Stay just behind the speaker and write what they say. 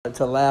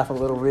To laugh a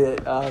little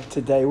bit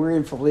today. We're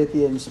in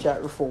Philippians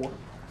chapter 4, if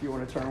you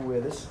want to turn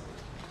with us.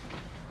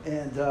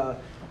 And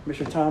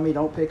Mr. Tommy,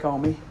 don't pick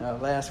on me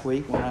last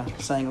week when I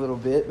sang a little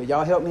bit, but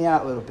y'all help me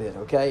out a little bit,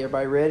 okay?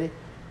 Everybody ready?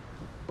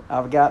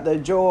 I've got the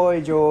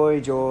joy,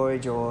 joy, joy,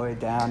 joy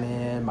down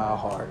in my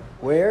heart.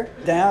 Where?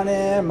 Down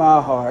in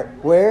my heart.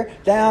 Where?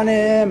 Down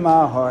in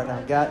my heart.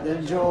 I've got the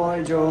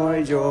joy,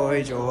 joy,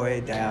 joy,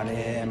 joy down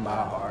in my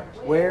heart.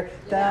 Where?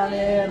 Down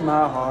in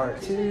my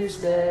heart to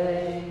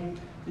stay.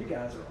 You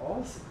guys are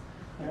awesome.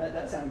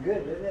 That sounds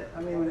good, doesn't it?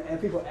 I mean, when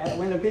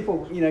the people,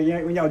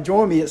 when y'all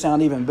join me, it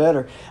sounds even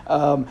better.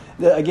 Again,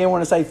 I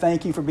want to say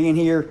thank you for being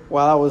here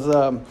while I was,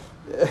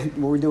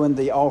 we were doing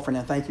the offering,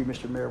 and thank you,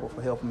 Mr. Marable,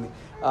 for helping me.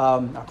 I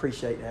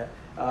appreciate that.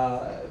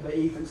 But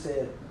Ethan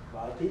said, a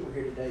lot of people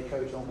here today,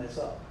 Coach, don't mess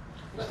up.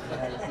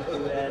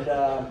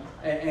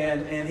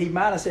 And he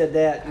might have said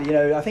that,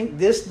 I think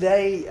this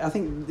day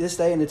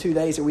and the 2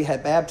 days that we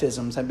had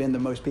baptisms have been the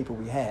most people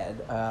we had.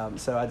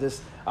 So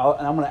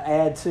I'm going to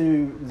add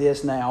to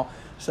this now.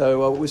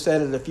 So we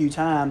said it a few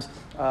times.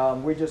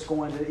 We're just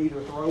going to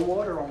either throw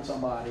water on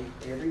somebody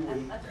every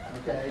week,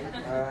 okay?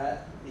 All right,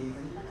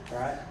 even, all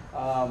right?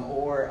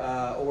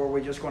 Or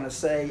we're just going to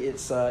say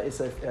it's a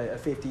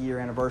 50-year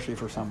anniversary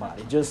for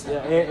somebody, just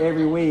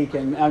every week.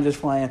 And I'm just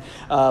playing.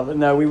 But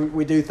no,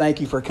 we do thank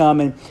you for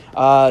coming.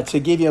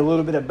 To give you a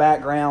little bit of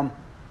background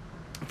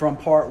from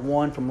part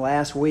one from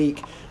last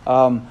week,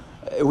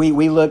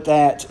 we looked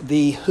at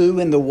the who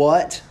and the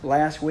what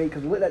last week,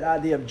 because we looked at the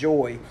idea of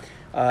joy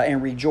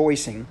and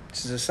rejoicing.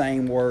 This is the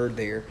same word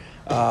there.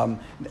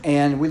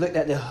 And we looked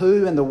at the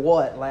who and the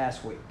what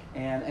last week.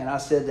 And I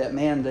said that,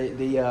 man,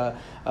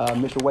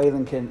 Mr.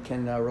 Whalen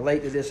can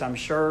relate to this, I'm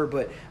sure,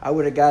 but I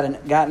would have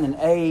gotten an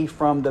A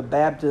from the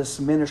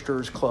Baptist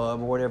Ministers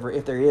Club or whatever,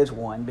 if there is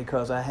one,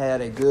 because I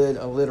had a good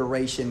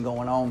alliteration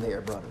going on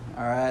there, brother.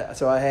 All right,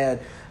 so I had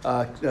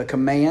a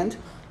command,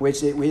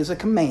 which is a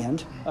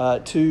command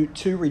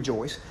to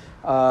rejoice.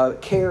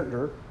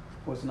 Character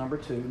was number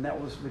 2, and that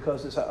was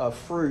because it's a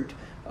fruit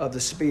of the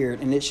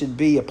Spirit, and it should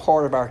be a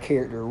part of our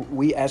character.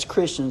 We, as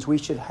Christians, we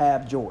should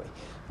have joy.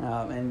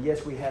 And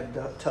yes, we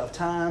have tough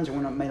times, and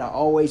we may not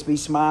always be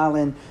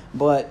smiling,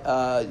 but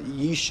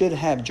you should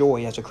have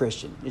joy as a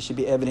Christian. It should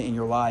be evident in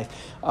your life.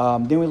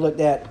 Then we looked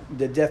at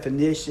the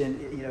definition.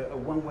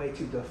 One way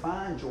to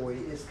define joy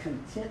is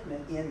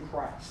contentment in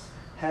Christ,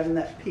 having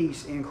that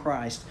peace in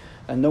Christ,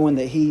 and knowing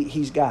that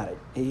He's got it.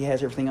 He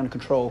has everything under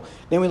control.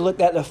 Then we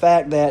looked at the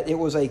fact that it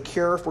was a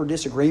cure for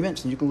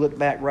disagreements, and you can look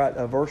back right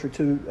a verse or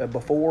two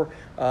before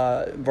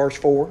verse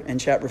 4 in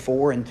chapter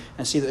 4 and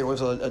see that there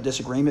was a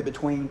disagreement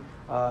between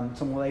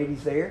some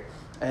ladies there.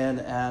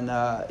 And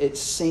it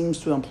seems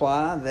to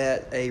imply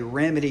that a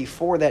remedy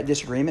for that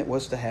disagreement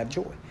was to have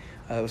joy.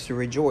 It was to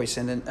rejoice.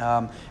 And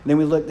then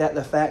we looked at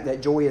the fact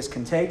that joy is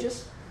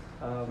contagious.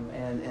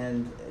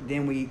 And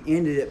then we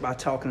ended it by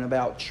talking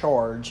about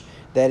charge,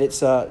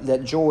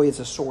 that joy is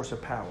a source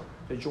of power.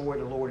 The joy of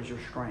the Lord is your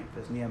strength,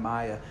 as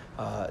Nehemiah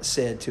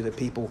said to the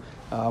people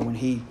when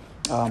he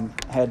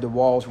had the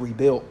walls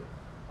rebuilt.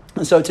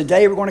 And so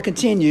today we're going to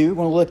continue. We're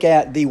going to look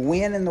at the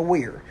when and the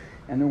where,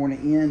 and then we're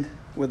going to end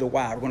with the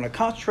why. We're going to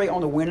concentrate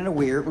on the when and the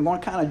where. We're going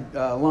to kind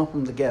of lump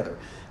them together.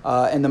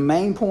 And the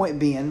main point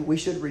being, we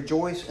should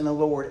rejoice in the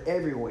Lord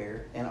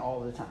everywhere and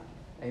all the time.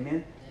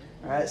 Amen?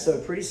 All right, so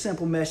pretty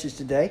simple message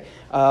today.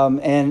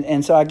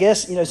 And so I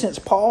guess, since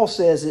Paul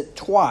says it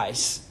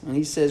twice, and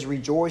he says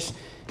rejoice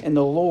in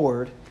the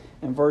Lord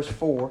in verse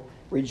 4,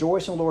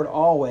 rejoice in the Lord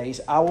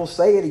always. I will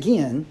say it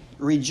again,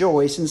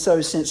 rejoice. And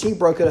so since he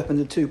broke it up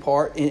into 2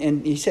 parts,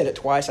 and he said it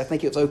twice, I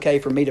think it's okay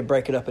for me to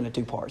break it up into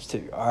 2 parts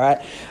too, all right?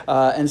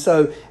 And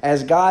so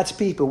as God's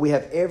people, we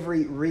have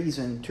every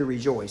reason to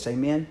rejoice.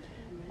 Amen?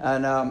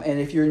 And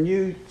if you're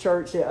new,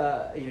 church,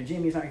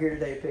 Jimmy's not here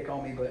today to pick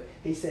on me, but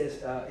he says,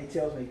 he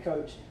tells me,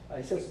 Coach,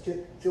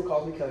 still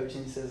calls me Coach,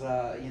 and he says,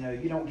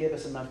 you don't give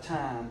us enough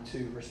time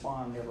to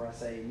respond whenever I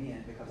say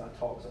amen because I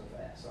talk so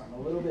fast. So I'm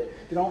a little bit,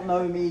 if you don't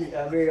know me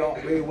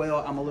very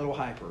well, I'm a little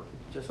hyper,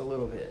 just a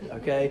little bit,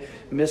 okay?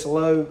 Miss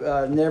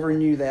Lowe never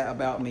knew that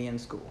about me in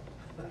school.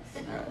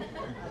 All right.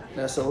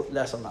 That's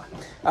a lie.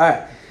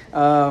 All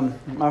right.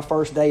 My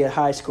first day at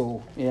high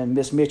school in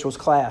Miss Mitchell's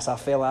class, I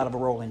fell out of a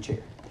rolling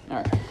chair. All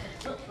right.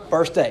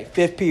 First day,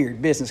 5th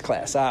period, business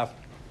class. I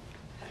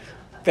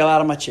fell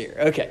out of my chair.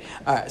 Okay.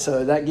 All right.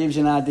 So that gives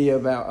you an idea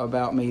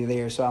about me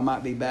there. So I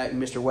might be back,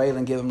 Mr.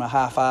 Whalen, give him a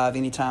high five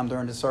anytime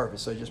during the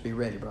service. So just be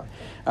ready, bro.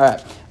 All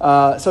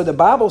right. So the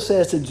Bible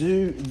says to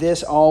do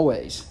this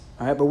always.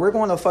 All right. But we're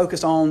going to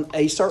focus on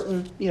a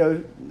certain,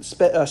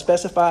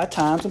 specified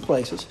times and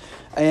places.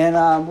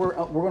 And we're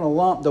going to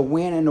lump the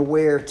when and the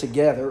where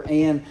together.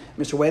 And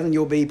Mr. Whalen,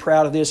 you'll be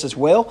proud of this as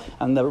well.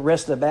 And the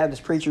rest of the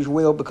Baptist preachers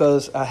will,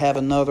 because I have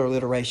another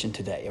alliteration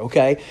today.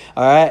 Okay?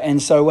 All right?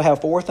 And so we'll have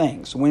 4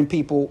 things. When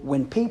people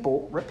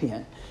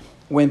repent,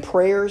 when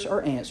prayers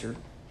are answered,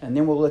 and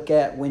then we'll look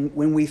at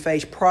when we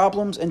face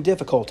problems and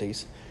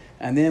difficulties,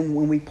 and then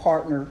when we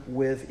partner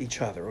with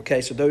each other.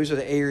 Okay? So those are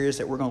the areas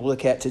that we're going to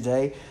look at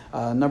today.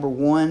 Number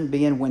 1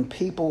 being when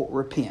people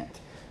repent.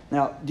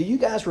 Now, do you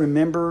guys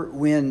remember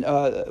when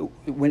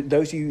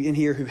those of you in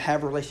here who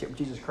have a relationship with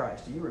Jesus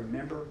Christ, do you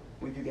remember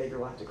when you gave your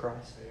life to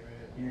Christ?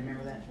 You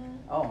remember that?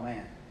 Oh,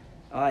 man.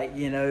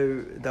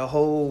 The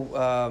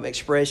whole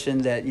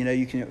expression that,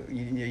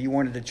 you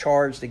wanted to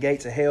charge the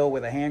gates of hell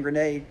with a hand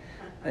grenade.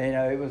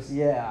 It was,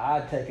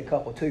 I'd take a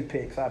couple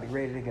toothpicks. I'd be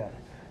ready to go.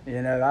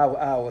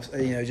 I was,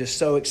 just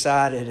so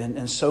excited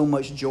and so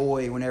much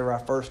joy whenever I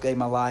first gave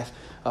my life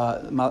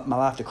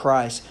to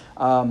Christ.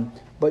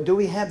 But do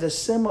we have the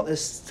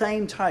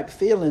same type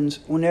feelings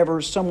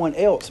whenever someone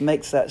else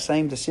makes that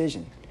same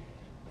decision?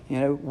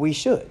 We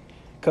should,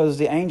 because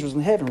the angels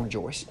in heaven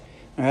rejoice.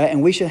 All right,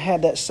 and we should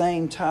have that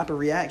same type of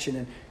reaction.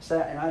 And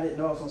I didn't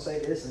know I was going to say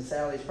this, and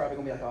Sally's probably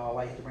going to be like, oh,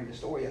 I have to bring the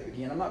story up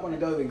again. I'm not going to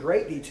go in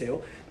great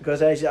detail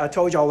because, as I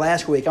told y'all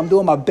last week, I'm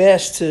doing my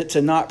best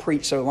to not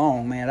preach so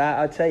long, man.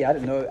 I tell you,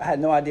 I had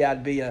no idea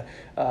I'd be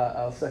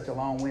such a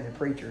long-winded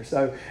preacher.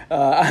 So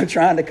I'm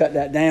trying to cut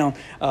that down.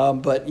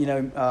 But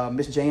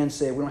Miss Jan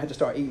said we don't have to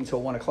start eating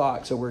until 1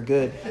 o'clock, so we're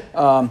good.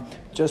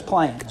 Just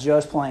playing.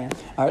 All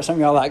right, some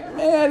of y'all are like,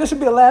 man, this will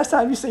be the last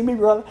time you see me,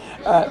 brother.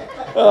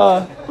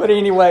 But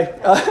anyway,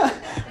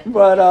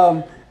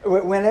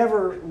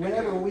 whenever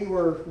we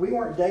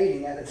weren't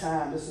dating at the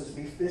time. This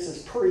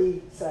is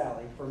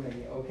pre-Sally for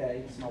me.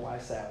 Okay, this is my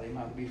wife Sally,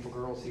 my beautiful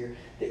girls here.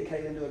 Didn't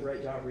Caitlin do a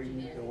great job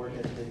reading the word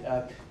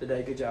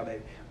today? Good job,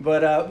 baby.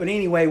 But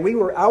anyway,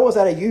 I was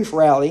at a youth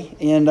rally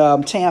in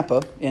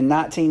Tampa in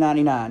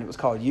 1999. It was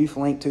called Youth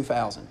Link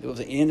 2000. It was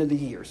the end of the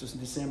year. So it was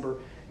December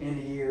end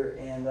of the year,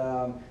 and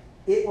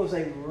it was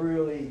a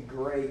really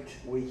great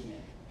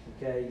weekend.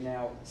 Okay,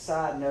 now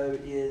side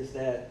note is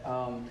that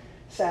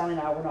Sally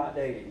and I were not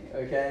dating.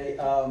 Okay,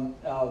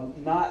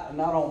 not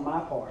on my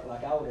part.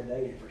 Like I would have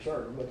dated for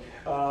sure,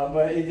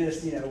 but it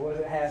just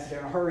wasn't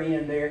happening on her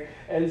end there.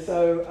 And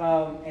so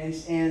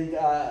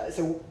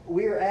so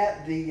we were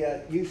at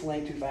the Youth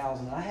Link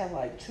 2000. And I had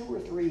like 2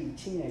 or 3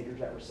 teenagers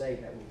that were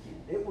saved that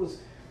weekend.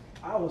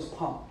 I was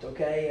pumped.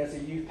 Okay, as a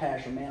youth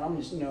pastor, man, I'm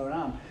just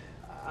and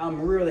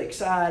I'm really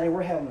excited.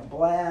 We're having a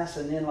blast,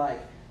 and then like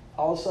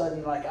all of a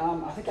sudden, like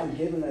I think I'm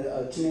giving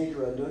a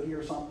teenager a noogie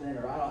or something,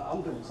 or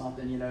I'm doing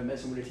something,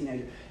 messing with a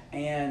teenager,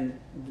 and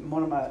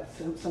some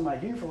of my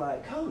youth were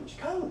like, Coach.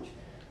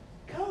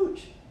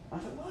 I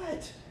said,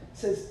 what?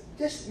 Says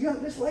this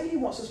lady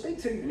wants to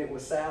speak to you, and it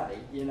was Sally,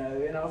 and I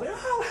was like,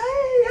 oh,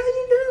 hey, how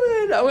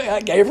you doing? I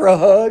gave her a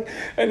hug,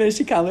 and then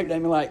she kind of looked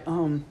at me like,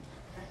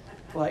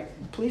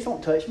 please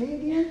don't touch me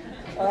again.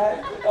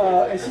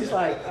 And she's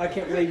like, I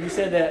can't believe you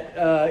said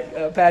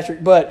that,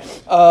 Patrick. But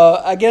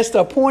I guess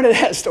the point of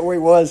that story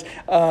was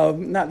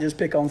not just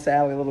pick on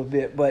Sally a little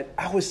bit, but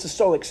I was just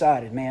so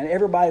excited, man.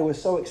 Everybody was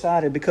so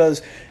excited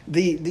because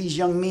these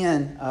young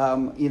men,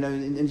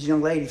 and these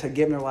young ladies had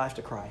given their life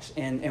to Christ,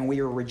 and we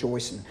were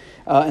rejoicing.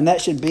 And that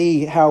should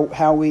be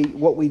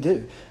what we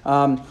do.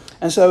 And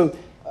so.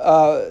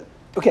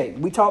 Okay,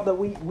 we talked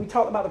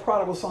about the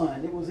prodigal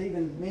son. It was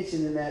even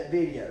mentioned in that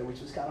video,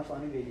 which was kind of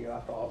funny video,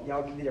 I thought.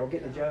 Y'all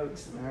get the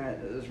jokes? All right,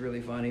 it was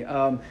really funny.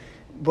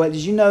 But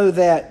did you know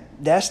that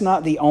that's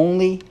not the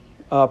only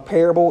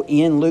parable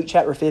in Luke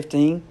chapter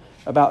 15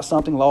 about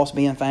something lost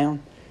being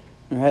found?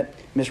 All right,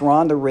 Miss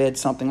Rhonda read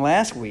something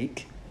last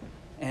week,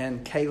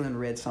 and Kaylin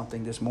read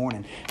something this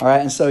morning. All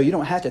right, and so you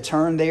don't have to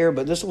turn there,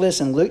 but just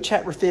listen. Luke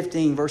chapter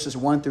 15, verses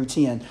 1 through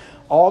 10.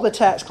 All the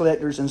tax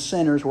collectors and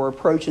sinners were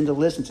approaching to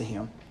listen to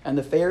him, and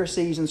the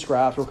Pharisees and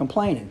scribes were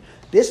complaining.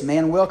 This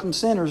man welcomes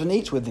sinners and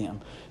eats with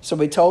them. So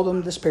he told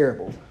them this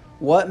parable.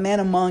 What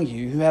man among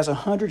you who has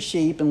 100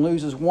 sheep and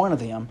loses one of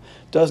them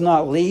does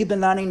not leave the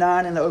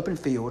 99 in the open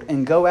field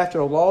and go after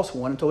the lost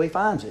one until he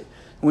finds it?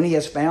 When he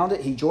has found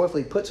it, he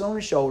joyfully puts it on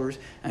his shoulders,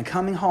 and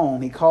coming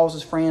home, he calls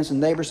his friends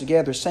and neighbors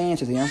together, saying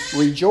to them,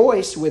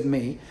 rejoice with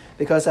me,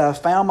 because I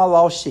have found my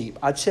lost sheep.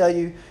 I tell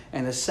you,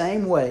 in the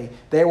same way,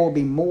 there will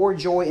be more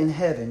joy in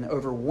heaven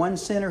over one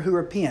sinner who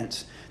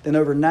repents than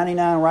over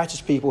 99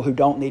 righteous people who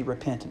don't need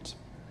repentance.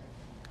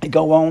 I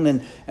go on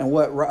and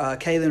what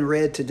Kaylin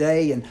read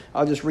today, and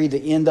I'll just read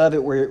the end of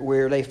it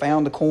where they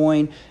found the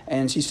coin,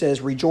 and she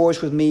says,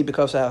 rejoice with me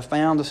because I have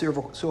found the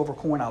silver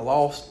coin I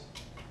lost.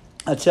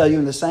 I tell you,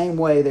 in the same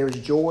way, there is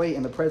joy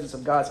in the presence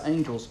of God's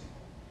angels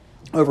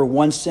over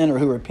one sinner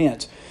who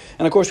repents.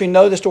 And of course, we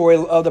know the story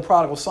of the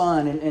prodigal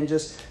son, and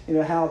just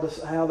how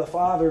the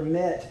father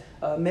met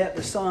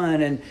the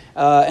son,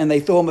 and they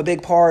threw him a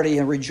big party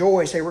and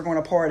rejoice. Hey, we're going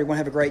to party. We're going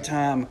to have a great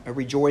time,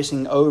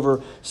 rejoicing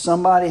over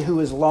somebody who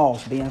is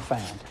lost being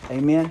found.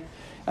 Amen.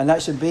 And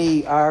that should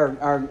be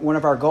our one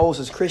of our goals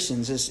as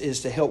Christians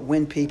is to help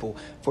win people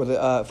for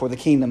the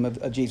kingdom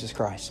of Jesus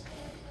Christ.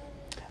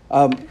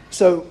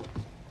 So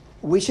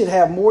we should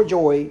have more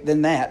joy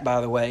than that,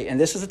 by the way. And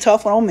this is a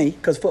tough one on me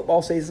because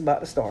football season is about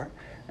to start.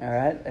 All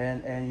right,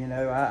 and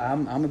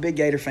I'm a big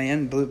Gator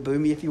fan. Boo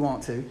me if you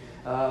want to.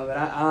 But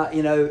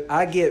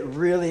I get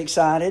really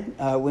excited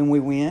when we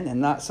win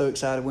and not so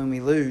excited when we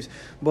lose.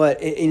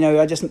 But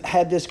I just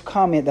had this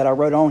comment that I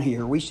wrote on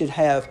here. We should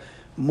have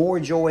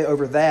more joy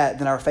over that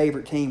than our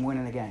favorite team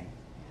winning a game.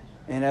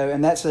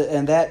 And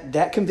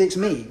that convicts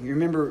me. You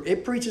remember,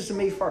 it preaches to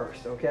me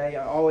first, okay?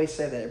 I always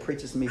say that. It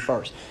preaches to me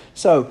first.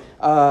 So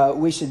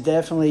we should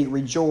definitely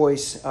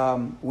rejoice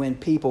when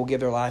people give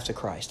their lives to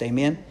Christ.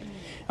 Amen?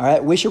 All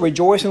right? We should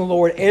rejoice in the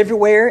Lord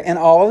everywhere and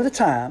all of the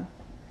time.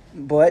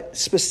 But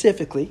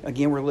specifically,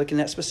 again, we're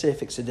looking at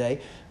specifics today.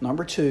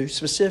 Number 2,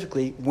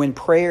 specifically, when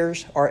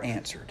prayers are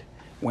answered.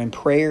 When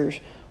prayers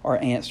are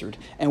answered.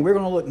 And we're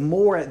going to look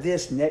more at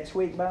this next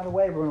week, by the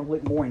way. We're going to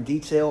look more in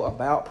detail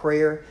about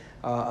prayer.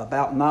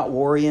 About not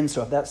worrying.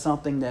 So if that's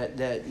something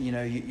that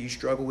you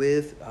struggle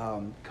with,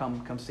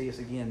 come see us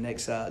again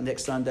next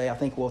Sunday. I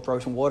think we'll throw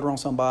some water on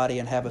somebody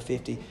and have a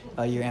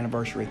 50-year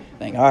anniversary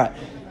thing. All right.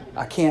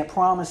 I can't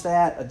promise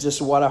that. Just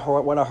what I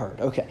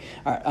heard. Okay.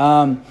 All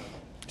right.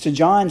 So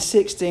John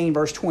 16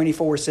 verse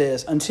 24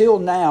 says, "Until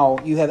now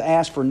you have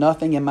asked for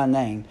nothing in my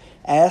name.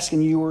 Ask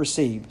and you will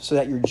receive, so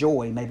that your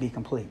joy may be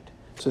complete."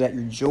 So that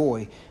your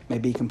joy may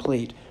be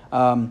complete.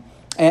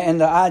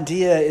 And the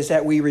idea is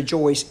that we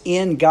rejoice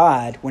in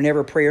God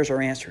whenever prayers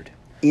are answered.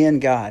 In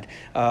God.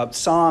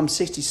 Psalm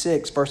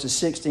 66 verses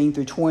 16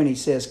 through 20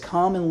 says,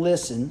 "Come and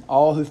listen,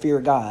 all who fear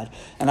God,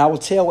 and I will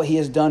tell what he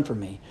has done for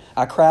me.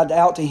 I cried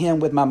out to him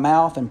with my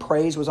mouth, and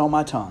praise was on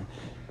my tongue.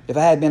 If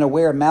I had been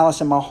aware of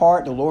malice in my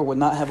heart, the Lord would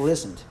not have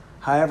listened.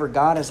 However,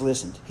 God has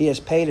listened. He has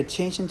paid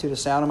attention to the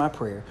sound of my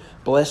prayer.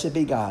 Blessed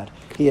be God.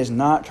 He has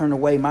not turned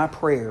away my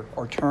prayer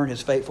or turned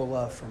his faithful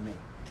love from me."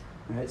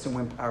 Right? So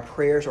when our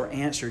prayers are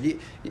answered,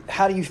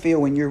 how do you feel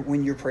when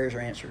your prayers are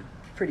answered?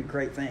 It's a pretty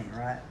great thing,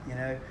 right?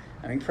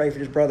 I mean, pray for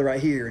this brother right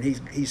here, and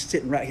he's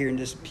sitting right here in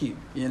this pew,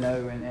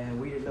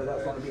 and we didn't know that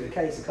was going to be the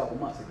case a couple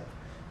months ago,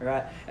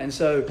 right? And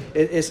so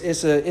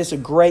it's a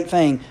great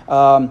thing.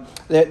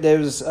 There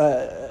was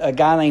a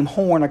guy named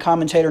Horn, a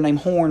commentator named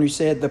Horn, who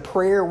said, "The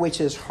prayer which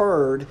is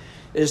heard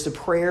is the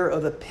prayer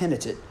of the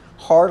penitent,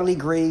 heartily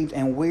grieved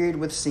and wearied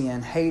with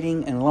sin,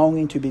 hating and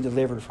longing to be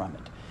delivered from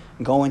it.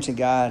 Going to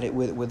God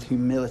with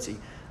humility."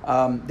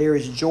 There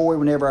is joy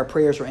whenever our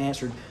prayers are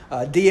answered.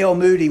 D.L.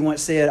 Moody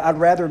once said, "I'd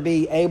rather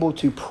be able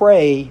to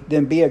pray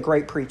than be a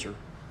great preacher."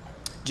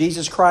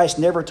 Jesus Christ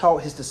never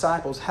taught his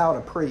disciples how to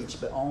preach,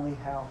 but only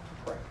how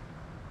to pray.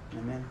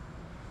 Amen.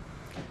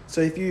 So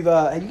if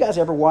have you guys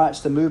ever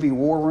watched the movie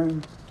War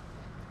Room?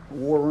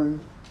 War Room.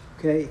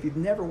 Okay, if you've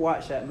never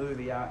watched that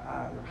movie,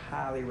 I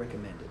highly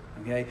recommend it.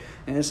 Okay,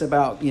 and it's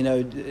about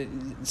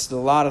it's a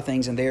lot of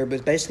things in there, but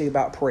it's basically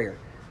about prayer.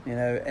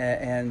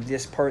 And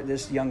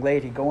this young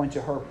lady go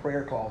into her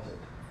prayer closet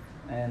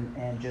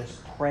and just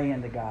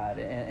praying to God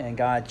and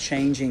God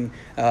changing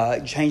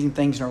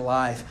things in her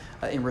life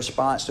in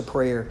response to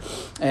prayer.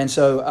 And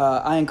so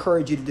I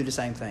encourage you to do the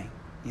same thing.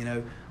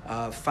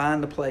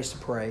 Find a place to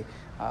pray,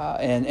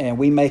 and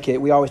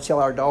we always tell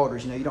our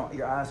daughters,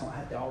 your eyes don't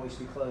have to always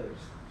be closed.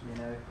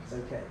 It's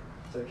okay.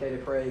 It's okay to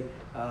pray,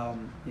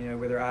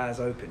 with their eyes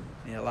open.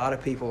 A lot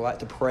of people like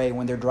to pray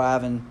when they're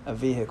driving a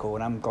vehicle,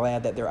 and I'm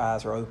glad that their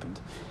eyes are opened.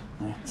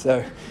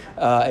 So,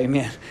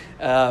 amen.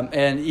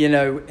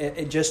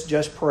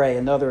 Just pray.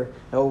 Another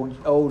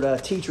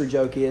old teacher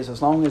joke is,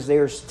 as long as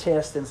there's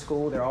tests in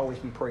school, there'll always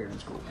be prayer in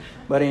school.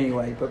 But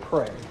anyway,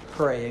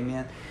 pray,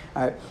 amen.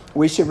 All right.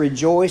 We should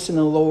rejoice in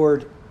the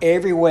Lord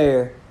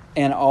everywhere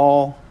and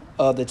all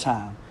of the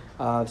time.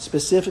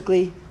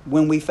 Specifically,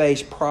 when we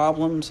face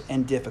problems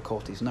and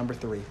difficulties. Number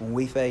 3, when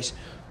we face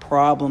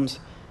problems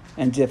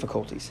and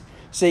difficulties.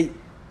 See,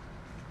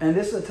 and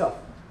this is a tough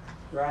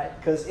one, right?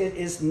 Because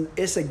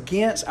it's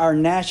against our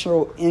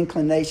natural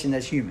inclination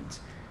as humans.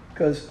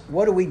 Because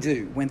what do we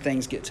do when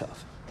things get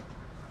tough?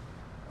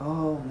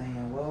 Oh,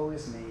 man, woe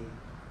is me.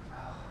 Oh,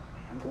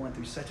 man, I'm going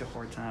through such a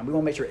hard time. We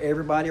want to make sure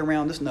everybody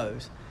around us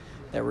knows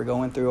that we're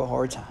going through a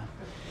hard time,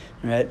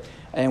 right?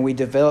 And we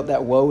develop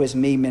that woe is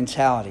me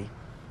mentality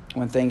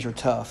when things are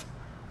tough.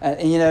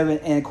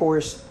 And of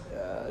course,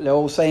 the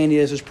old saying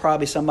is, there's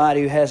probably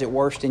somebody who has it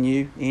worse than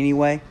you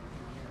anyway,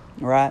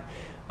 right?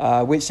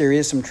 Which there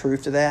is some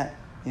truth to that.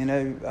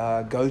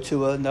 Go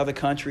to another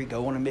country,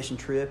 go on a mission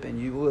trip, and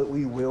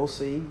we will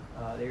see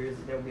there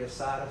will be a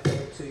side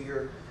effect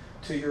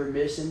to your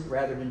mission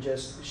rather than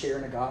just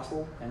sharing the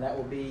gospel, and that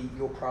will be,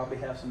 you'll probably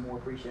have some more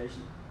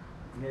appreciation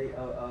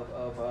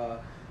of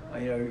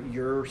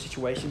your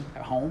situation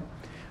at home.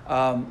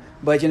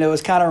 But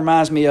it kind of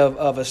reminds me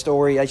of a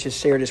story. I just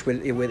shared this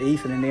with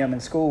Ethan and them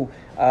in school.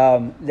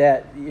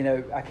 That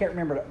I can't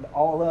remember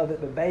all of it,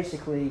 but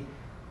basically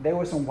there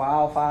were some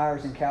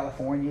wildfires in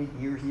California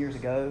years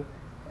ago,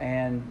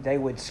 and they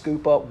would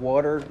scoop up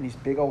water, these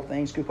big old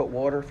things, scoop up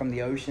water from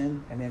the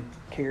ocean, and then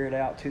carry it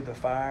out to the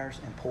fires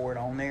and pour it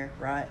on there,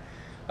 right?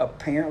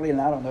 Apparently,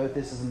 and I don't know if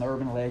this is an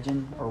urban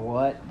legend or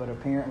what, but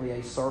apparently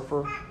a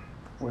surfer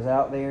was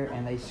out there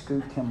and they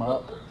scooped him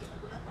up.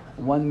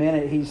 One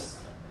minute he's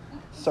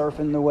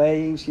surfing the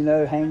waves,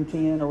 hang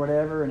 10 or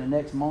whatever, and the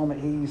next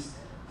moment he's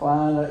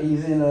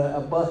he's in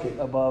a bucket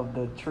above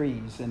the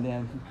trees. And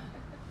then,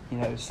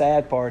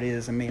 sad part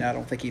is, I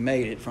don't think he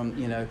made it from,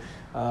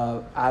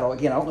 I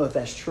don't know if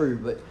that's true,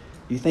 but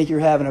you think you're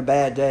having a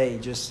bad day,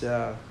 just,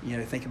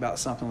 think about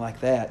something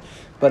like that.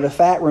 But the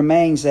fact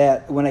remains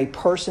that when a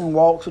person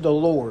walks with the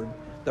Lord,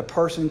 the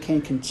person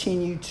can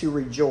continue to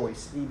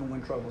rejoice even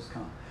when troubles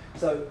come.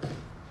 So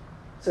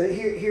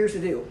here's the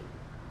deal.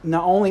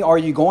 Not only are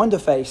you going to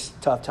face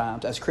tough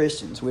times as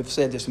Christians, we've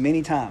said this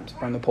many times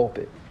from the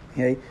pulpit,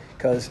 okay?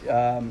 Because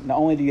not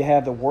only do you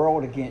have the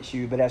world against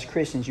you, but as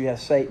Christians you have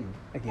Satan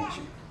against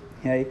you,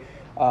 okay?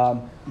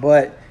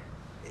 But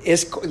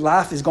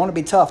life is going to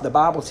be tough. The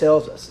Bible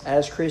tells us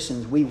as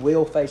Christians we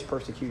will face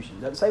persecution.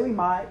 It doesn't say we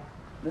might.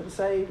 It doesn't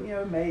say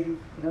maybe.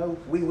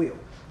 We will.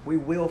 We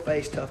will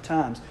face tough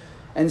times.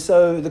 And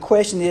so the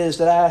question is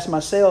that I ask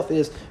myself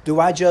is, do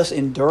I just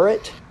endure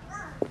it?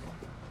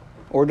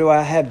 Or do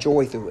I have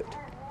joy through it?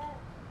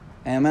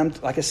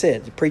 And like I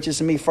said, it preaches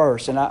to me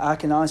first. And I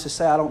can honestly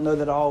say I don't know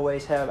that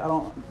I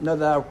don't know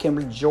that I can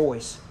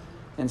rejoice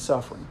in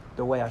suffering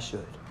the way I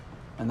should.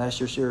 And that's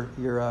just your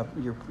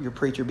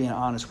preacher being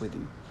honest with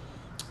you.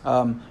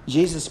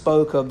 Jesus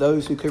spoke of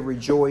those who could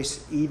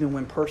rejoice even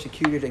when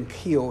persecuted and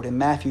killed. In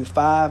Matthew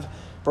 5,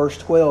 verse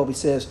 12, he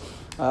says,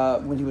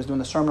 when he was doing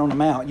the Sermon on the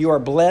Mount, "You are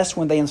blessed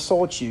when they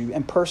insult you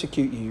and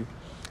persecute you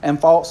and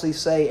falsely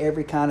say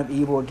every kind of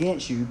evil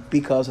against you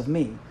because of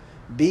me.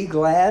 Be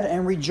glad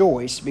and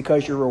rejoice,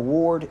 because your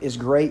reward is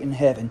great in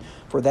heaven,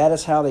 for that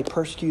is how they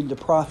persecuted the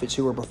prophets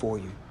who were before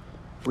you.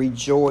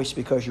 Rejoice,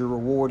 because your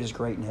reward is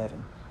great in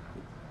heaven."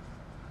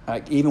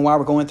 Even while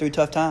we're going through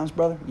tough times,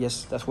 brother?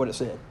 Yes, that's what it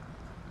said.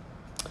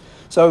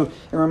 So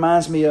it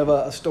reminds me of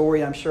a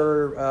story. I'm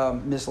sure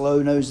Miss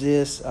Lowe knows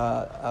this.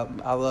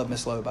 I love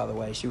Miss Lowe, by the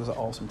way. She was an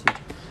awesome teacher.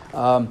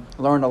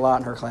 Learned a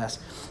lot in her class.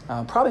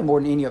 Probably more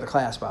than any other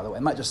class, by the way.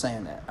 I'm not just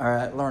saying that. All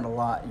right, learned a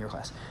lot in your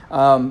class.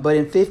 But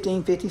in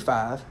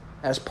 1555,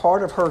 as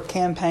part of her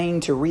campaign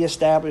to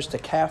reestablish the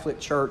Catholic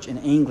Church in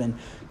England,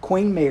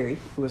 Queen Mary,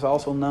 who was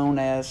also known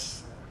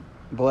as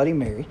Bloody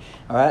Mary,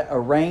 all right,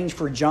 arranged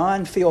for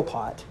John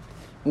Philpot,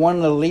 one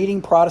of the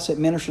leading Protestant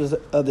ministers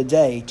of the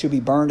day, to be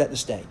burned at the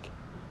stake.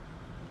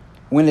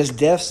 When his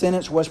death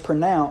sentence was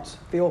pronounced,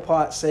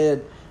 Philpot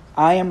said,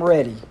 "I am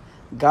ready.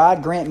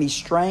 God grant me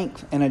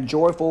strength and a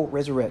joyful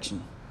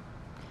resurrection."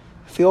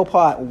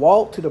 Philpot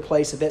walked to the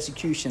place of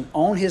execution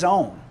on his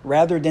own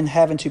rather than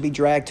having to be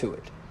dragged to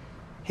it.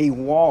 He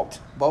walked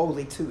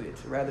boldly to it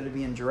rather than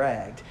being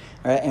dragged.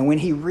 Right? And when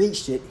he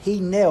reached it, he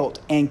knelt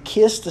and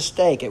kissed the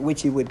stake at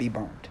which he would be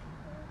burned.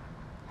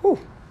 Whew.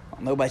 I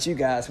don't know about you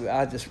guys, but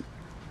I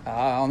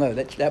don't know.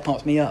 That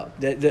pumps me up.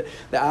 The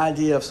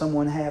idea of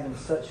someone having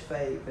such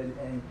faith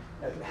and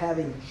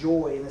having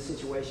joy in the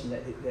situation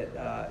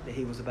that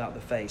he was about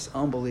to face.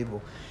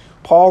 Unbelievable.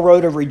 Paul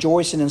wrote of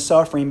rejoicing in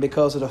suffering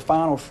because of the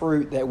final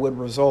fruit that would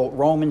result.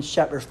 Romans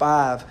chapter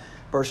 5,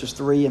 verses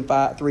 3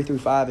 through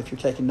 5, if you're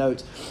taking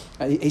notes.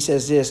 He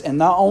says this, "And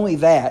not only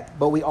that,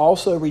 but we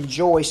also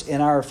rejoice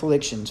in our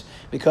afflictions,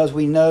 because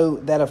we know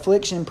that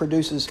affliction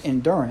produces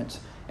endurance.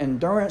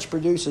 Endurance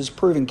produces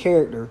proven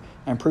character,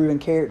 and proven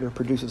character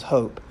produces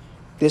hope.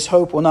 This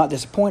hope will not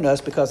disappoint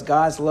us, because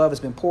God's love has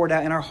been poured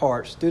out in our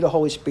hearts through the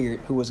Holy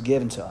Spirit who was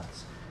given to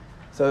us."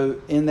 So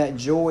in that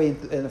joy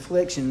and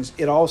afflictions,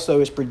 it also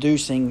is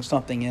producing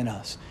something in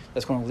us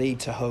that's going to lead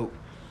to hope.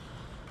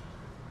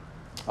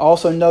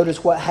 Also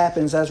notice what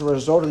happens as a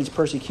result of these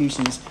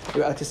persecutions.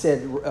 Like I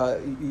said,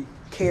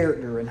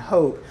 character and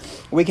hope.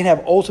 We can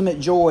have ultimate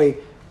joy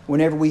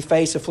whenever we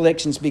face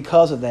afflictions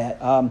because of that.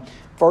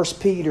 1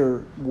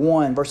 Peter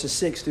 1, verses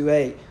 6 through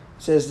 8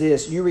 says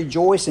this, "You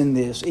rejoice in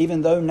this,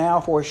 even though now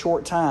for a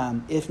short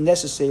time, if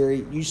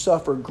necessary, you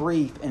suffer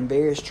grief and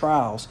various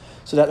trials,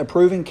 so that the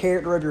proven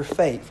character of your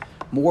faith,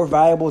 more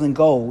valuable than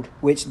gold,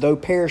 which though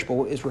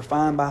perishable is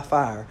refined by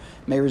fire,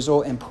 may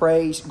result in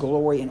praise,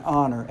 glory, and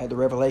honor at the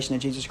revelation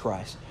of Jesus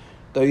Christ.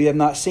 Though you have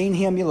not seen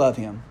him, you love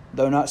him.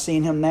 Though not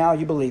seeing him now,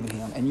 you believe in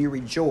him, and you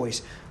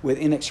rejoice with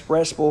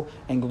inexpressible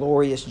and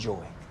glorious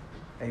joy."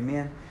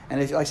 Amen. And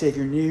like I said, if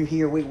you're new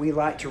here, we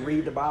like to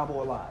read the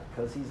Bible a lot,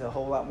 because he's a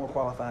whole lot more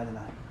qualified than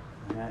I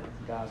am. All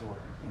right? God's word.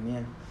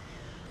 Amen.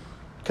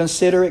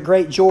 "Consider it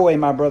great joy,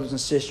 my brothers and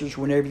sisters,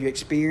 whenever you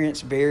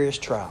experience various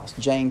trials."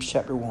 James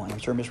chapter 1. I'm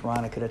sure Miss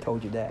Rhonda could have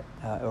told you that.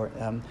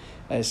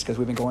 It's because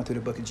we've been going through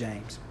the book of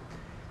James.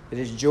 "It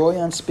is joy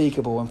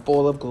unspeakable and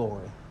full of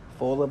glory."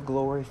 Full of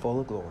glory, full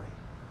of glory.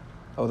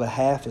 "Oh, the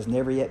half has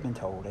never yet been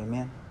told."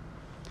 Amen.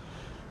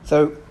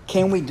 So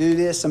can we do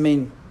this? I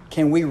mean,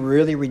 can we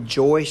really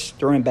rejoice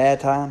during bad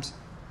times?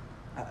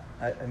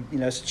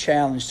 It's a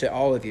challenge to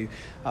all of you.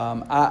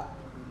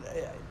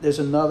 There's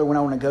another one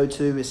I want to go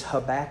to is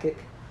Habakkuk.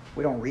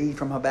 We don't read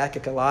from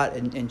Habakkuk a lot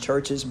in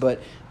churches, but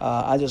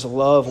I just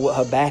love what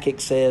Habakkuk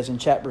says in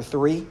chapter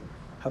 3.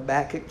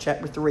 Habakkuk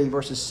chapter 3,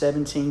 verses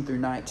 17 through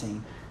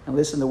 19. And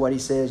listen to what he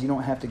says. You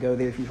don't have to go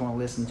there if you just want to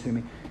listen to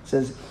me. It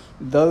says,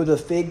 "Though the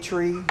fig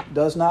tree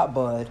does not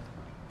bud,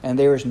 and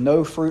there is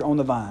no fruit on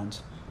the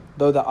vines,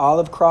 though the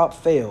olive crop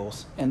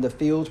fails, and the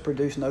fields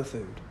produce no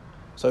food."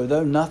 So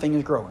though nothing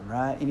is growing,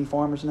 right? Any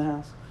farmers in the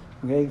house?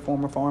 Okay,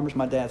 former farmers.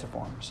 My dad's a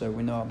farmer, so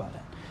we know about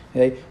that.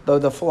 Okay, though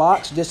the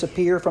flocks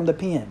disappear from the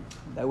pen.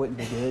 That wouldn't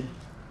be good.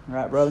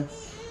 Right, brother?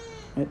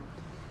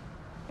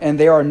 "And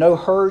there are no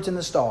herds in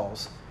the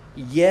stalls.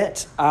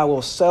 Yet I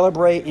will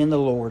celebrate in the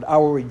Lord. I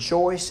will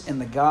rejoice in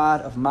the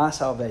God of my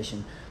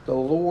salvation. The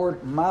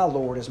Lord, my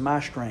Lord, is my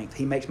strength.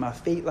 He makes my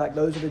feet like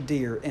those of a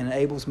deer and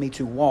enables me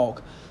to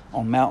walk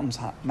on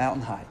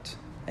mountain heights.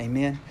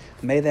 Amen.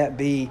 May that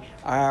be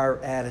our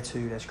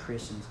attitude as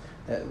Christians,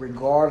 that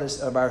regardless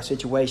of our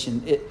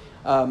situation,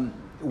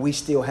 we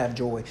still have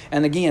joy.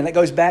 And again, that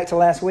goes back to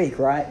last week,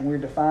 right? We're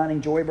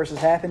defining joy versus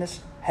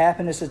happiness.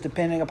 Happiness is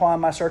depending upon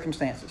my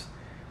circumstances.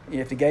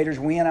 If the Gators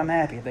win, I'm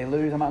happy. If they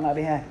lose, I might not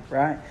be happy,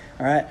 right?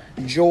 All right.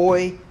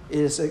 Joy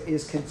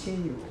is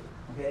continual.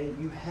 Okay,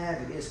 you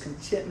have it. It's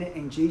contentment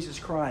in Jesus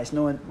Christ,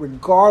 knowing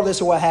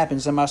regardless of what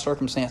happens in my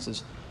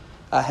circumstances,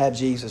 I have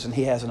Jesus and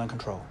He has it under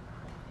control.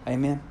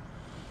 Amen.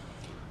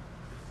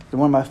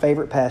 One of my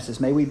favorite passages.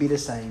 May we be the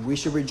same. We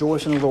should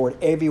rejoice in the Lord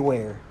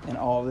everywhere and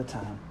all the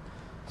time.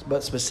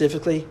 But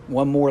specifically,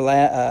 one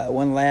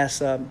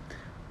last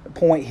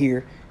point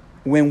here: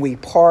 when we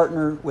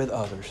partner with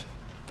others,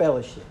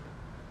 fellowship.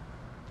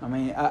 I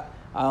mean, I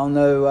don't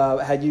know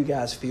how you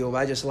guys feel, but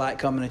I just like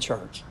coming to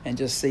church and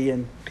just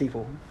seeing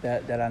people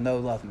that I know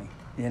love me.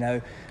 You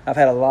know, I've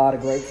had a lot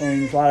of great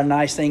things, a lot of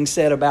nice things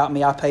said about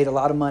me. I paid a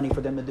lot of money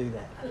for them to do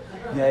that.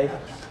 Okay,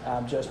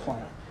 I'm just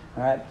playing.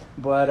 All right,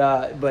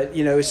 but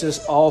you know, it's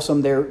just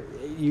awesome.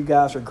 You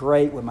guys are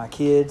great with my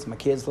kids. My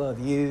kids love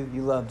you.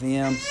 You love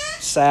them.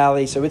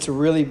 Sally. So it's a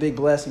really big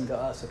blessing to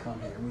us to come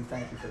here. And we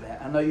thank you for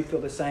that. I know you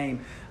feel the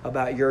same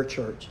about your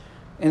church,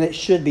 and it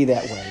should be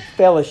that way.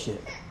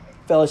 Fellowship.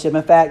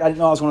 In fact, I didn't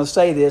know I was going to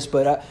say this,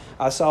 but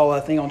I saw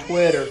a thing on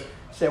Twitter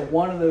said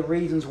one of the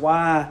reasons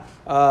why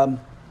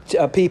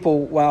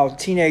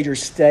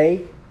teenagers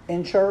stay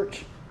in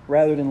church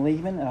rather than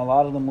leaving, and a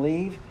lot of them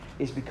leave,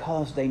 is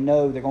because they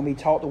know they're going to be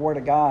taught the Word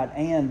of God,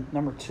 and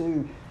number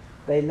two,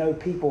 they know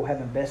people have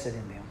invested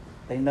in them.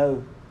 They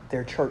know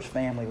their church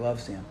family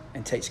loves them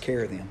and takes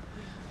care of them.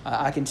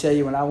 I can tell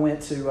you when I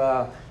went to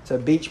a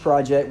beach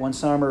project one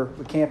summer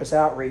with Campus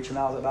Outreach when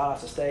I was at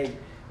Valdosta State,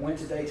 went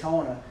to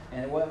Daytona,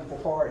 and it wasn't for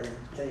party.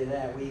 I'll tell you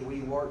that. We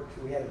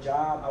worked. We had a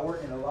job. I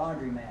worked in a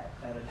laundromat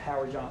at a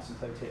Howard Johnson's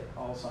hotel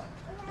all summer.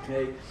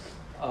 Okay,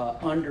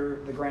 under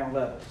the ground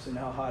level, so you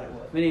know how hot it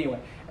was. But anyway,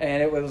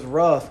 and it was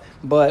rough.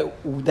 But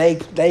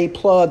they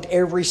plugged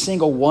every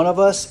single one of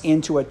us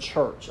into a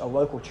church, a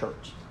local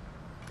church.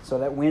 So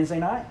that Wednesday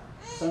night,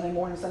 Sunday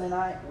morning, Sunday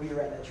night, we were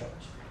at that church.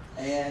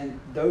 And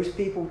those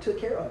people took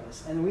care of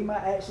us. And we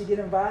might actually get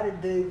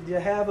invited to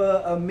have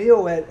a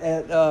meal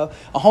at a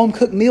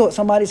home-cooked meal at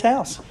somebody's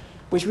house,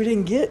 which we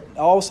didn't get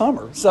all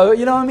summer. So,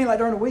 you know what I mean? Like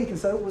during the week. And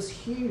so it was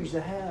huge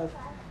to have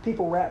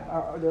people wrap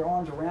their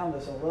arms around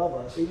us and love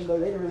us, even though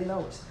they didn't really know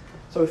us.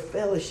 So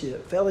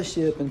fellowship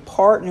and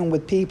partnering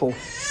with people,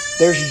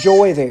 there's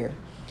joy there.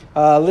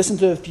 Listen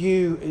to a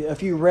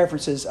few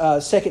references.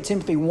 2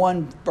 Timothy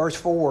 1, verse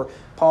 4,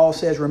 Paul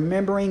says,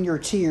 remembering your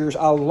tears,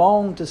 I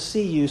long to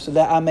see you so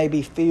that I may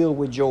be filled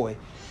with joy.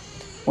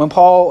 When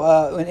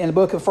Paul, in the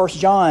book of 1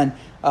 John,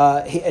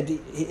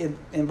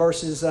 in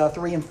verses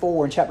 3 and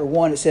 4 in chapter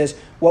 1, it says,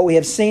 what we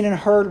have seen and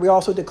heard we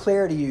also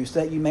declare to you,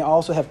 so that you may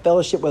also have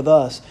fellowship with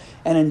us.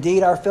 And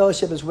indeed our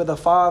fellowship is with the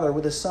Father,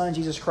 with the Son,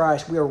 Jesus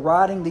Christ. We are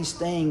writing these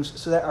things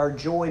so that our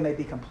joy may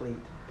be complete.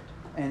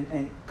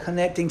 And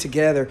connecting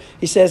together.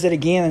 He says it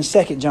again in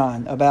 2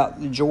 John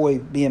about the joy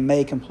being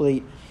made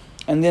complete.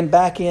 And then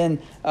back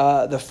in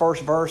the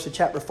first verse of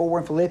chapter 4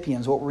 in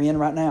Philippians, what we're in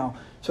right now.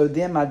 So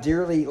then, my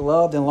dearly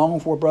loved and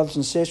longed for brothers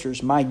and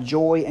sisters, my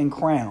joy and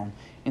crown,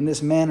 in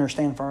this manner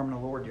stand firm in the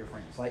Lord, dear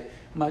friends. Like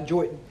my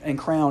joy and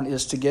crown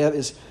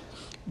is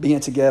being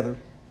together.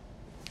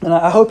 And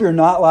I hope you're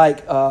not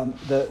like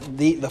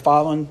the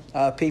following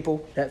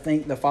people that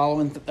think the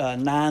following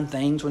 9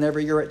 things whenever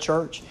you're at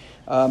church.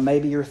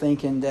 Maybe you're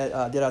thinking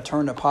that, did I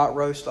turn the pot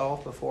roast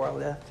off before I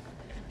left?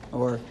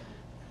 Or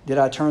did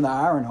I turn the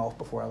iron off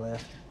before I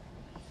left?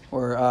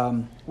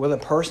 Or will the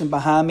person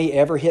behind me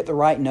ever hit the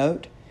right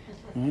note?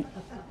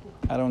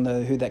 I don't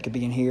know who that could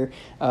be in here.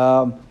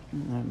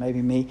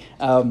 Maybe me.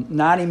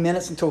 90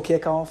 minutes until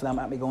kickoff. That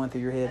might be going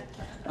through your head.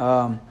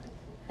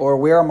 Or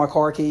where are my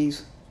car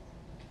keys?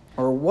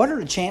 Or what are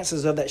the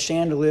chances of that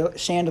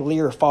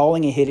chandelier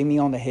falling and hitting me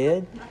on the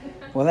head?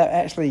 Will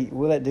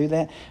that do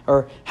that?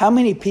 Or how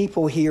many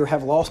people here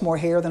have lost more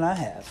hair than I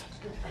have?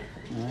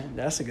 All right,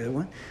 that's a good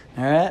one.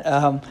 All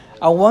right.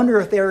 I wonder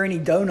if there are any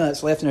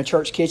donuts left in a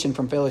church kitchen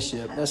from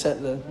Fellowship. That's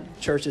at the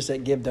churches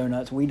that give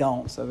donuts. We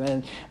don't. So,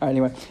 man. All right,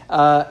 anyway.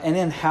 And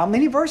then how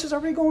many verses are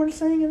we going to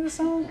sing in this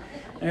song?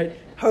 All right,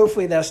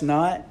 hopefully that's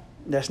not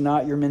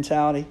your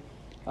mentality.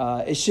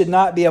 It should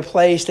not be a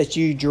place that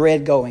you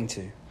dread going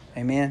to.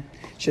 Amen.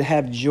 Should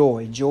have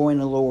joy in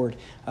the Lord.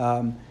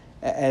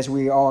 As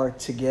we are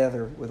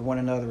together with one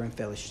another in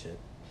fellowship.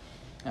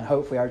 And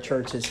hopefully our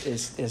church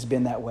has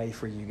been that way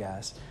for you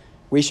guys.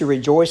 We should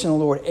rejoice in the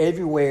Lord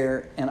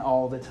everywhere and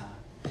all the time.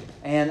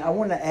 And I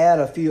want to add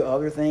a few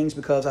other things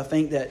because I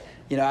think that,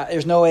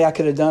 there's no way I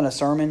could have done a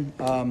sermon.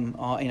 I'm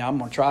going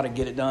to try to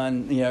get it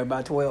done,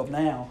 by 12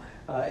 now.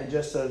 And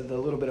just the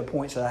little bit of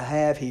points that I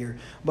have here.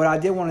 But I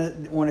did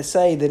want to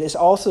say that it's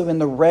also in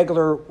the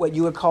regular, what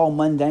you would call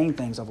mundane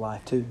things of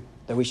life too,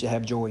 that we should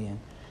have joy in.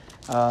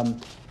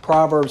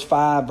 Proverbs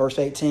 5, verse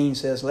 18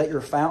 says, "Let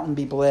your fountain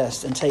be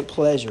blessed and take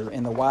pleasure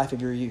in the wife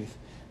of your youth."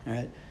 All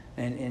right?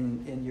 And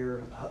in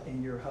your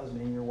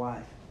husband, in your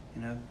wife,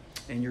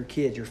 and your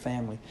kids, your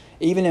family.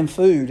 Even in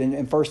food,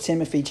 in 1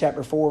 Timothy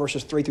chapter 4,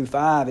 verses 3 through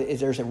 5,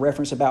 there's a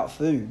reference about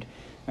food.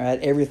 All right?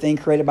 Everything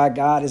created by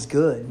God is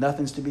good.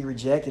 Nothing's to be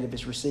rejected if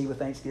it's received with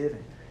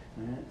thanksgiving.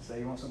 All right? So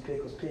you want some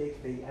pickles,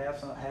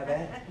 have at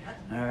it.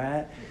 All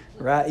right?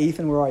 Right,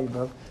 Ethan, where are you,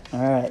 bro? All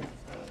right.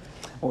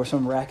 Or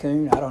some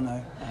raccoon, I don't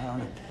know.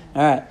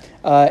 All right,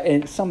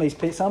 and some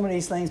of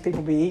these things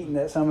people be eating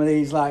at some of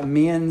these like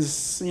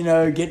men's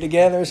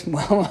get-togethers.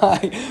 I'm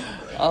like,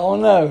 I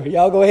don't know.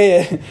 Y'all go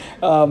ahead.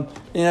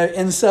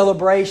 In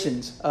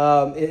celebrations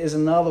is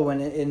another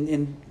one.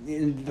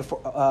 In the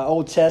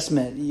Old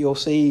Testament, you'll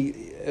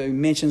see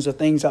mentions of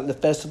things like the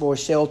Festival of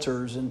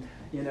Shelters, and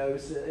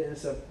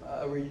it's a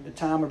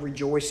time of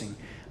rejoicing.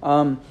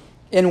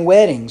 In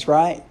weddings,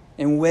 right?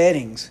 In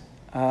weddings.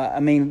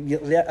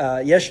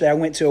 Yesterday I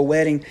went to a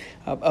wedding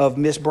of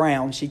Miss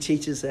Brown. She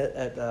teaches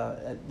at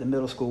the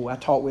middle school. I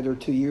taught with her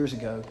 2 years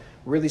ago.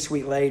 Really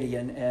sweet lady,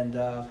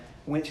 and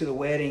went to the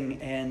wedding,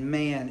 and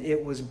man,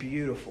 it was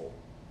beautiful.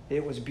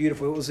 It was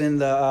beautiful. It was in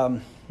the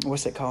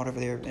what's it called over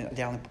there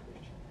down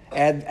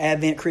in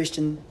Advent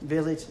Christian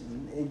Village.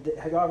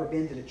 Have y'all ever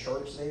been to the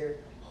church there?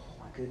 Oh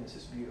my goodness,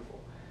 it's beautiful.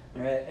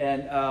 Right?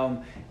 And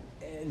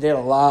there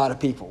are a lot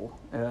of people.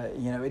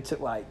 It took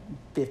like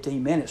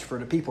 15 minutes for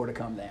the people to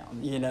come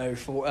down.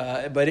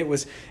 But it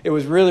was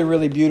really,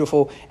 really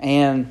beautiful.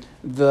 And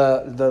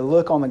the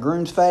look on the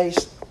groom's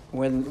face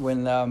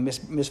when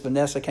Miss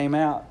Vanessa came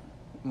out,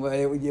 well,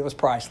 it was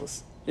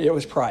priceless. It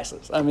was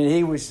priceless. I mean,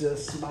 he was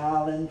just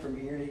smiling from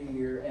ear to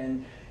ear,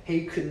 and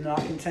he could not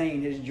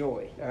contain his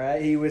joy. All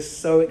right, he was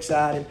so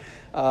excited.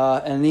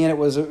 And then it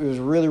was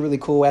really, really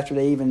cool after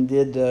they even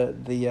did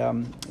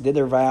did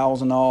their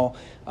vows and all.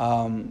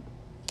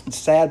 The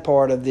sad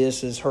part of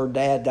this is her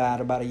dad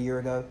died about a year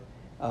ago,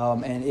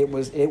 and it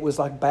was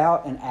like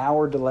about an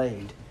hour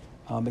delayed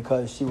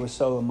because she was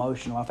so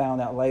emotional. I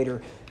found out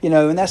later,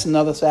 and that's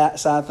another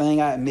side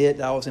thing. I admit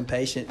I was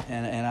impatient,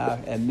 and I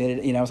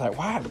admitted, I was like,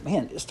 wow,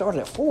 man, it started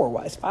at 4.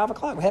 Why? It's 5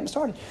 o'clock. We haven't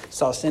started.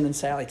 So I was sending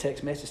Sally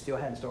text message, still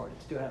hadn't started.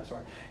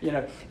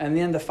 And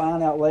then to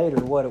find out later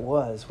what it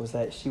was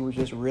that she was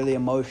just really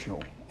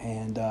emotional.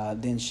 And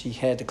then she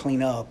had to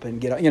clean up and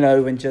get,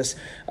 and just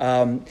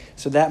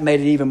so that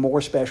made it even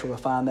more special to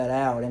find that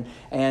out.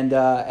 And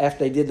after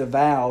they did the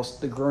vows,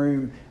 the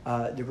groom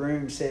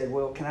said,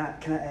 "Well, can I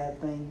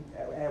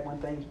add one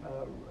thing,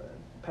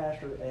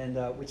 Pastor?" And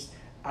which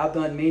I've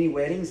done many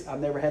weddings,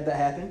 I've never had that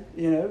happen,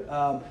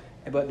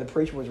 But the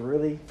preacher was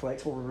really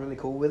flexible, really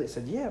cool with it.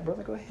 Said, "Yeah,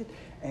 brother, go ahead."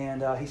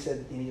 And he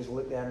said, and he just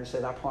looked at her and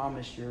said, "I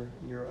promised your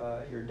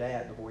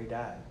dad before he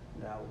died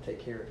that I would take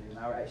care of you." And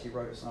I actually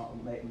wrote a song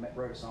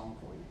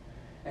for you.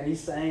 And he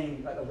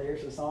sang like the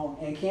lyrics of the song,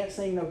 and can't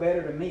sing no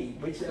better than me.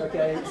 Which,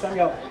 okay, some of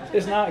y'all,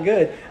 it's not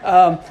good.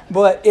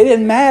 But it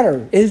didn't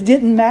matter. It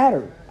didn't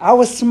matter. I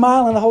was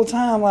smiling the whole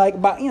time, like,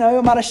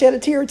 I might have shed a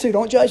tear or two.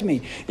 Don't judge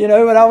me,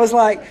 But I was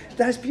like,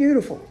 that's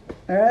beautiful.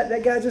 All right,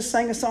 that guy just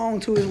sang a song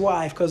to his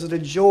wife because of the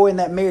joy in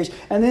that marriage.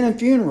 And then in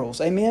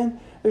funerals, amen.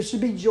 There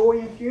should be joy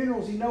in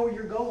funerals. You know where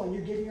you're going.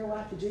 You're giving your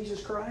life to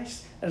Jesus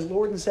Christ as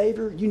Lord and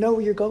Savior. You know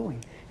where you're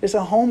going. It's a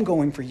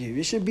homegoing for you.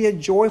 It should be a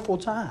joyful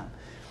time.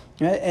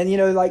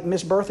 And, like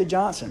Miss Bertha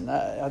Johnson,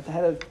 I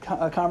had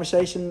a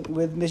conversation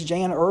with Miss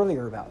Jan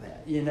earlier about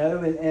that,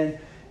 and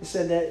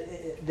said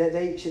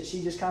that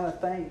she just kind of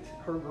thanked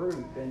her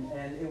group. And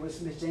it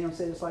was, Miss Jan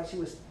said it's like she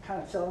was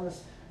kind of telling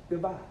us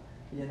goodbye,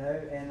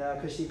 and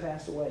because she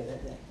passed away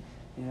that day.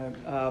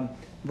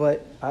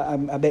 But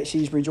I bet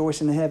she's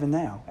rejoicing in heaven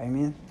now.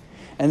 Amen.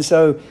 And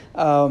so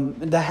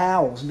the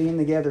Howells being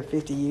together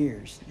 50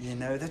 years,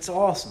 that's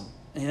awesome.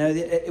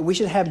 We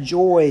should have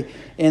joy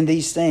in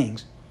these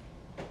things.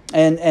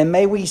 And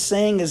may we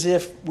sing as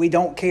if we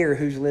don't care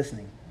who's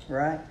listening,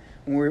 right?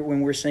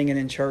 When we're singing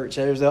in church.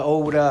 There's the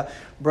old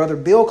brother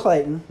Bill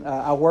Clayton.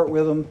 I worked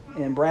with him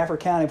in Bradford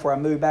County before I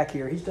moved back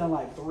here. He's done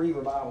like 3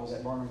 revivals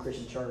at Burnham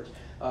Christian Church.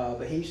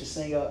 But he used to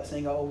sing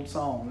an old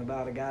song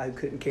about a guy who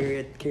couldn't carry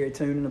a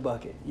tune in a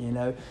bucket.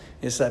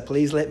 It's like,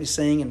 please let me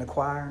sing in the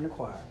choir,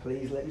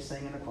 Please let me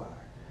sing in the choir.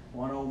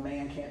 One old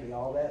man can't be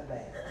all that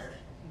bad.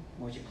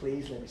 Won't you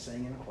please let me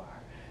sing in the choir?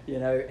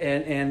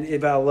 And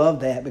if I love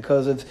that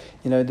because of,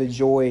 the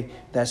joy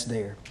that's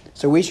there.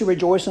 So we should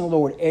rejoice in the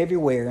Lord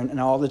everywhere and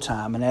all the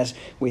time. And as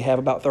we have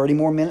about 30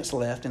 more minutes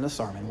left in the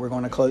sermon, we're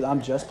going to close.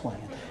 I'm just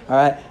playing. All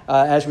right.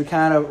 As we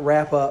kind of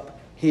wrap up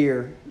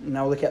here,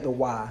 now look at the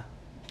why.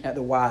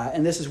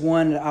 And this is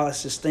one that I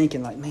was just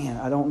thinking, like, man,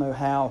 I don't know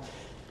how.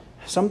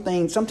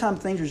 Sometimes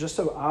things are just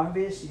so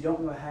obvious, you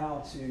don't know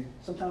how to.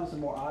 Sometimes the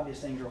more obvious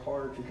things are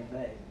harder to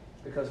convey.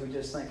 Because we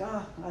just think,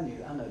 I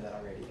know that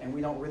already. And we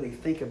don't really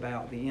think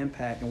about the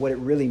impact and what it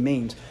really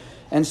means.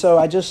 And so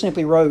I just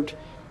simply wrote,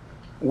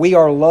 we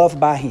are loved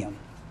by Him.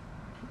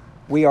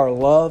 We are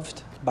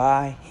loved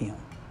by Him.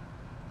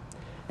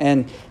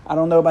 And I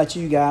don't know about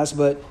you guys,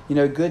 but,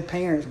 good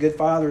parents, good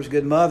fathers,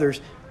 good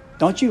mothers,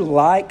 Don't you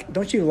like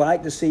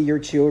to see your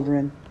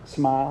children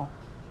smile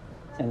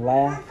and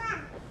laugh?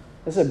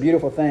 This is a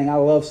beautiful thing. I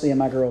love seeing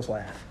my girls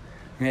laugh.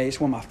 Okay, it's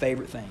one of my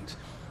favorite things.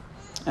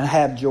 And I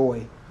have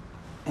joy.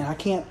 And I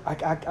can't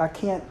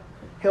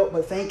help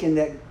but thinking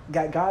that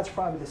God's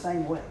probably the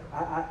same way.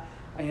 I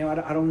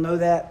don't know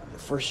that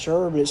for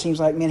sure, but it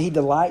seems like, man, He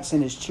delights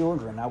in His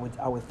children. I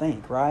would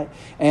think, right?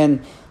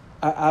 And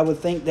I would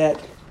think that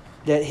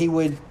He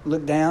would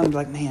look down and be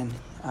like, man,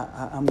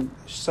 I'm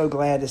so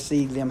glad to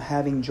see them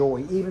having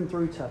joy, even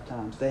through tough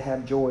times. They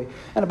have joy,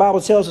 and the Bible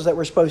tells us that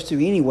we're supposed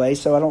to anyway.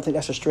 So I don't think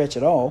that's a stretch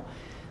at all,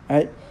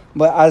 right?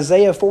 But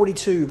Isaiah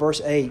 42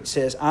 verse 8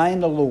 says, "I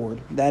am the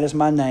Lord; that is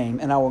my name,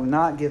 and I will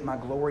not give my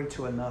glory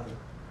to another."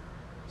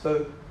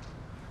 So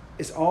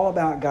it's all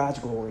about God's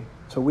glory.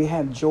 So we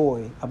have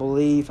joy, I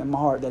believe in my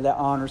heart, that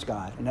honors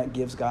God and that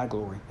gives God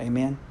glory.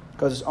 Amen?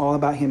 Because it's all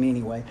about Him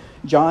anyway.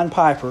 John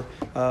Piper,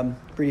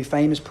 pretty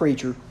famous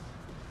preacher,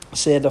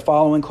 said the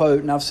following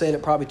quote, and I've said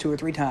it probably 2 or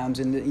 3 times,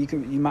 and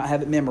you might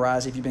have it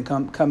memorized if you've been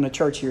coming to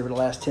church here for the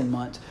last 10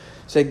 months.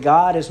 Said,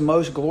 "God is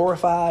most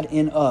glorified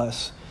in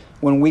us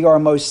when we are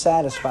most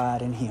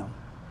satisfied in Him."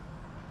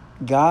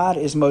 God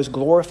is most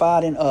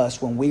glorified in us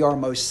when we are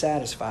most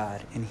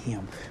satisfied in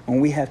Him.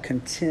 When we have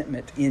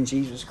contentment in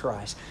Jesus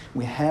Christ.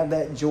 We have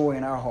that joy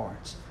in our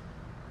hearts.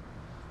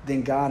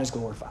 Then God is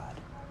glorified.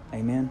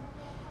 Amen?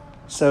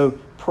 So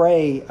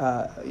pray,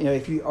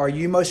 are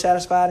you most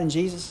satisfied in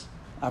Jesus?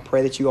 I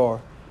pray that you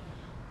are.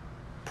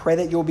 Pray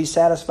that you'll be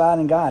satisfied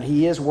in God.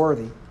 He is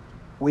worthy.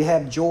 We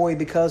have joy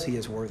because He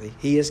is worthy.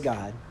 He is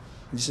God.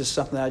 This is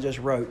something that I just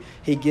wrote.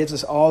 He gives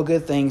us all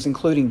good things,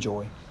 including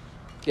joy.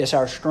 It's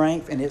our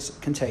strength and it's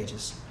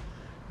contagious.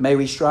 May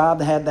we strive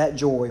to have that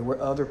joy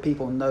where other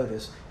people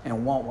notice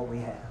and want what we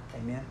have.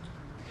 Amen.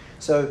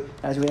 So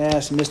as we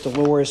ask Mr.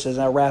 Loris, as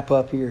I wrap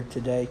up here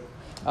today,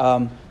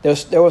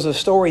 there was a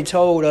story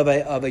told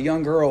of a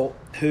young girl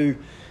who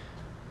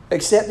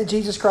accepted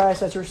Jesus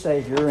Christ as her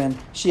Savior, and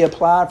she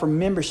applied for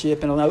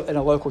membership in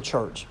a local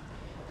church.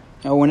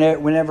 Now,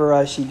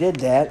 whenever she did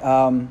that,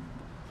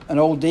 an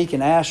old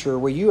deacon asked her,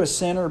 "Were you a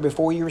sinner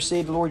before you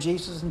received the Lord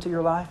Jesus into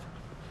your life?"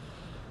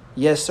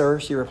 "Yes, sir,"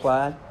 she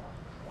replied.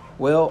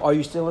 "Well, are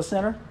you still a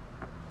sinner?"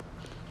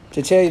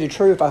 "To tell you the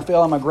truth, I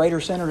feel I'm a greater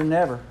sinner than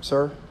ever,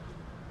 sir."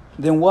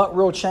 "Then what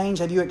real change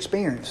have you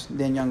experienced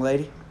then, young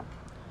lady?"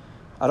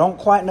 "I don't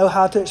quite know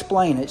how to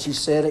explain it," she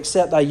said,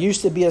 "except I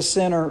used to be a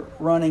sinner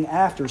running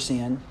after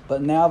sin,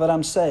 but now that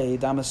I'm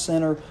saved, I'm a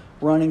sinner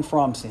running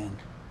from sin."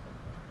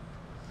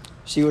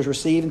 She was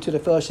received into the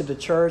fellowship of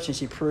the church, and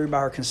she proved by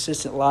her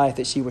consistent life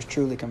that she was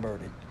truly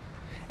converted.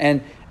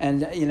 And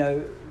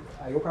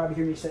you'll probably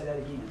hear me say that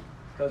again,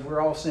 because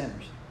we're all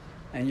sinners.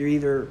 And you're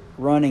either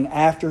running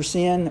after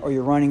sin or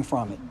you're running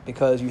from it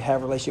because you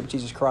have a relationship with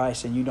Jesus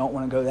Christ and you don't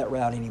want to go that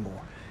route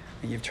anymore.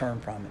 And you've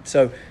turned from it.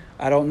 So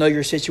I don't know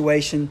your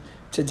situation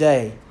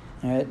today,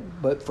 right?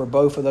 But for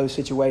both of those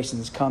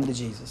situations, come to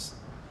Jesus.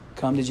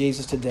 Come to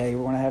Jesus today.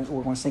 We're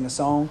going to sing a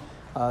song.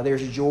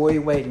 There's joy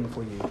waiting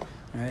for you.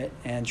 All right?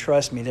 And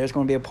trust me, there's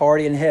going to be a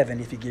party in heaven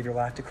if you give your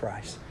life to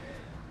Christ.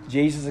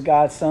 Jesus is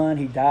God's Son.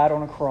 He died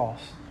on a cross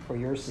for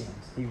your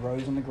sins. He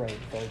rose on the grave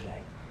the third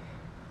day.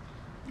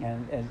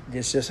 And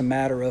it's just a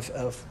matter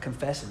of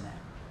confessing that.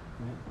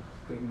 Right?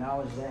 We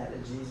acknowledge that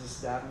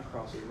Jesus died on the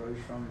cross. He rose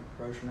from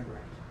the grave.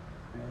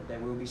 Right?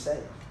 That we'll be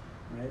saved.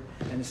 Right?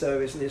 And so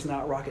it's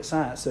not rocket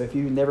science. So if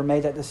you've never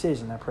made that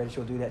decision, I pray that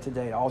you'll do that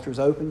today. The altar's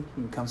open.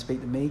 You can come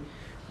speak to me.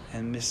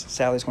 And Miss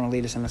Sally's going to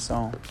lead us in a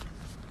song.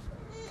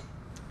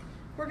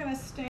 We're going to stand.